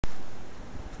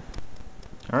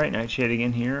Alright, Nightshade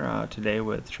again here, today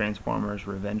with Transformers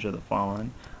Revenge of the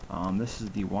Fallen. This is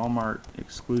the Walmart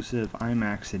exclusive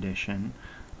IMAX edition.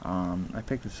 I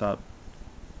picked this up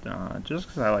just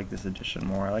because I like this edition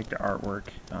more. I like the artwork.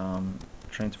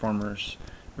 Transformers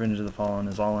Revenge of the Fallen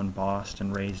is all embossed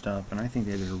and raised up, and I think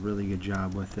they did a really good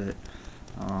job with it.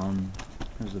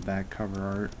 Here's the back cover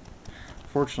art.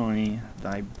 Fortunately,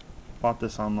 I bought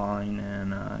this online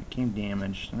and it came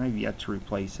damaged, and I've yet to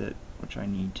replace it, which I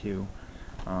need to.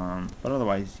 But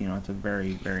otherwise, it's a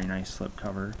very, very nice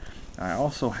slipcover. I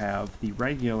also have the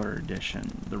regular edition,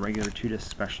 the regular 2-disc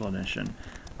special edition.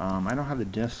 I don't have the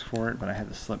disc for it, but I have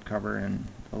the slipcover, and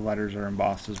the letters are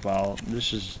embossed as well.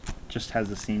 This just has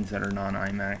the scenes that are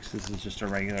non-IMAX. This is just a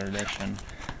regular edition.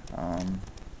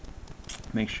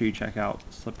 Make sure you check out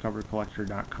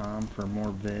slipcovercollector.com for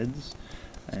more vids.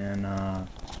 And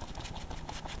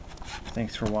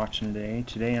thanks for watching today.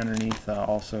 Today underneath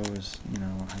also is,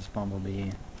 has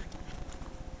Bumblebee.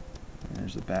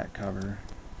 There's the back cover.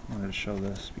 I wanted to show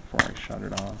this before I shut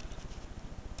it off.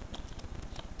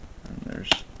 And there's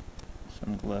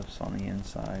some glyphs on the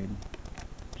inside,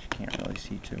 which you can't really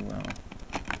see too well.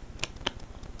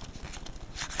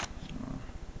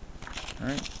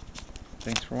 Alright,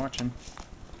 thanks for watching.